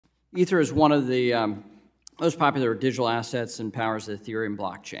Ether is one of the most popular digital assets and powers the Ethereum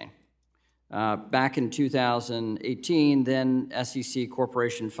blockchain. Back in 2018, then SEC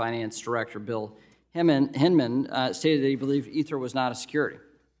Corporation Finance Director Bill Hinman stated that he believed Ether was not a security.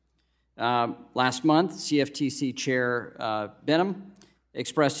 Last month, CFTC Chair Benham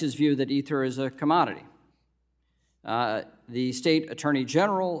expressed his view that Ether is a commodity. The State Attorney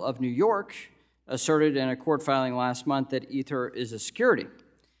General of New York asserted in a court filing last month that Ether is a security.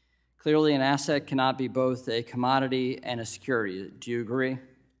 Clearly, an asset cannot be both a commodity and a security. Do you agree?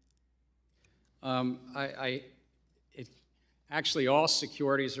 Actually, all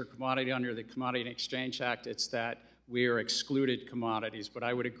securities are commodity under the Commodity and Exchange Act. It's that we are excluded commodities. But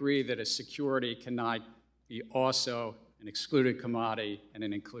I would agree that a security cannot be also an excluded commodity and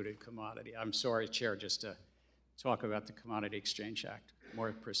an included commodity. I'm sorry, Chair, just to talk about the Commodity Exchange Act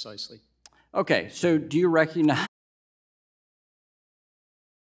more precisely. Okay, so do you recognize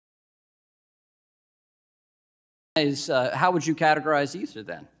how would you categorize Ether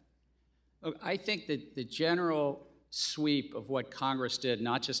then? Look, I think that the general sweep of what Congress did,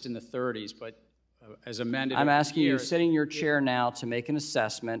 not just in the 30s, but as amended. I'm asking you, sitting in your chair now, to make an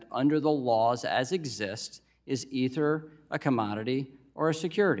assessment under the laws as exist. Is Ether a commodity or a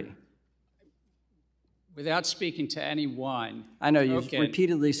security? Without speaking to any one. I know you've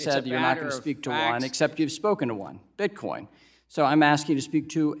repeatedly said you're not going to speak to one, except you've spoken to one, Bitcoin. So I'm asking you to speak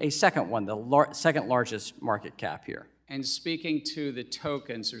to a second one, the second largest market cap here. And speaking to the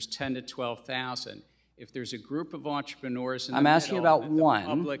tokens, there's 10 to 12,000. If there's a group of entrepreneurs in the middle, asking about one. The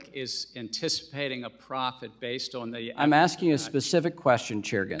public is anticipating a profit based on the... I'm asking you a specific question,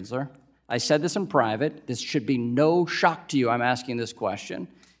 Chair Gensler. I said this in private. This should be no shock to you. I'm asking this question.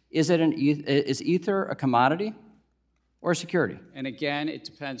 Is Ether a commodity or a security? And again, it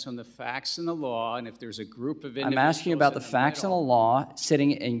depends on the facts and the law, and if there's a group of individuals... I'm asking you about the facts and the law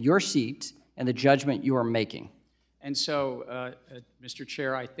sitting in your seat and the judgment you are making. And so, Mr.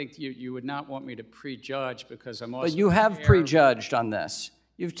 Chair, I think you would not want me to prejudge because I'm also... But you have prejudged on this.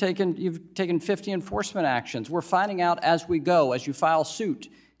 You've taken 50 enforcement actions. We're finding out as we go, as you file suit,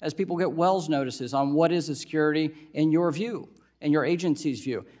 as people get Wells notices on what is a security in your view, in your agency's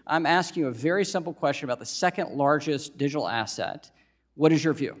view. I'm asking you a very simple question about the second largest digital asset. What is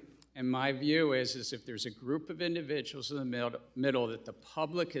your view? And my view is if there's a group of individuals in the middle that the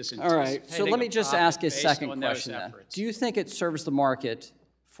public is anticipating... All right, so let me just ask a second question then. Do you think it serves the market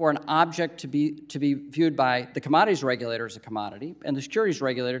for an object to be viewed by the commodities regulator as a commodity and the securities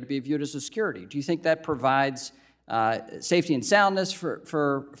regulator to be viewed as a security? Do you think that provides safety and soundness for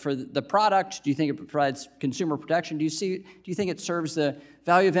the product? Do you think it provides consumer protection? Do you think it serves the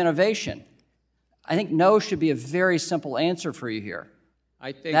value of innovation? I think no should be a very simple answer for you here.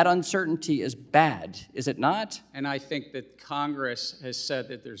 I think that uncertainty is bad, is it not? And I think that Congress has said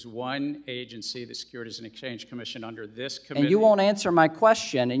that there's one agency, the Securities and Exchange Commission, under this committee. And you won't answer my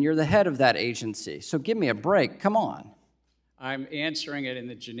question, and you're the head of that agency. So give me a break. Come on. I'm answering it in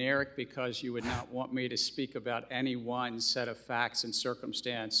the generic because you would not want me to speak about any one set of facts and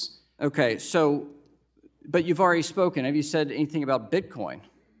circumstance. Okay, so, but you've already spoken. Have you said anything about Bitcoin?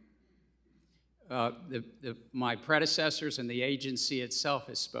 My predecessors and the agency itself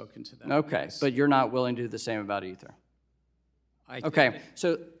has spoken to them. Okay, but you're not willing to do the same about Ether. Okay,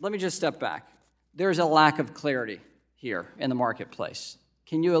 so let me just step back. There's a lack of clarity here in the marketplace.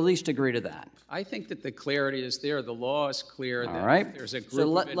 Can you at least agree to that? I think that the clarity is there. The law is clear. All right. There's a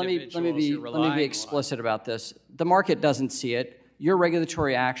group of individuals let me be explicit about this. The market doesn't see it. Your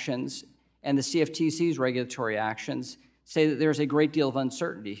regulatory actions and the CFTC's regulatory actions say that there's a great deal of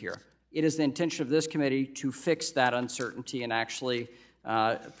uncertainty here. It is the intention of this committee to fix that uncertainty and actually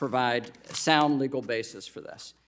provide a sound legal basis for this.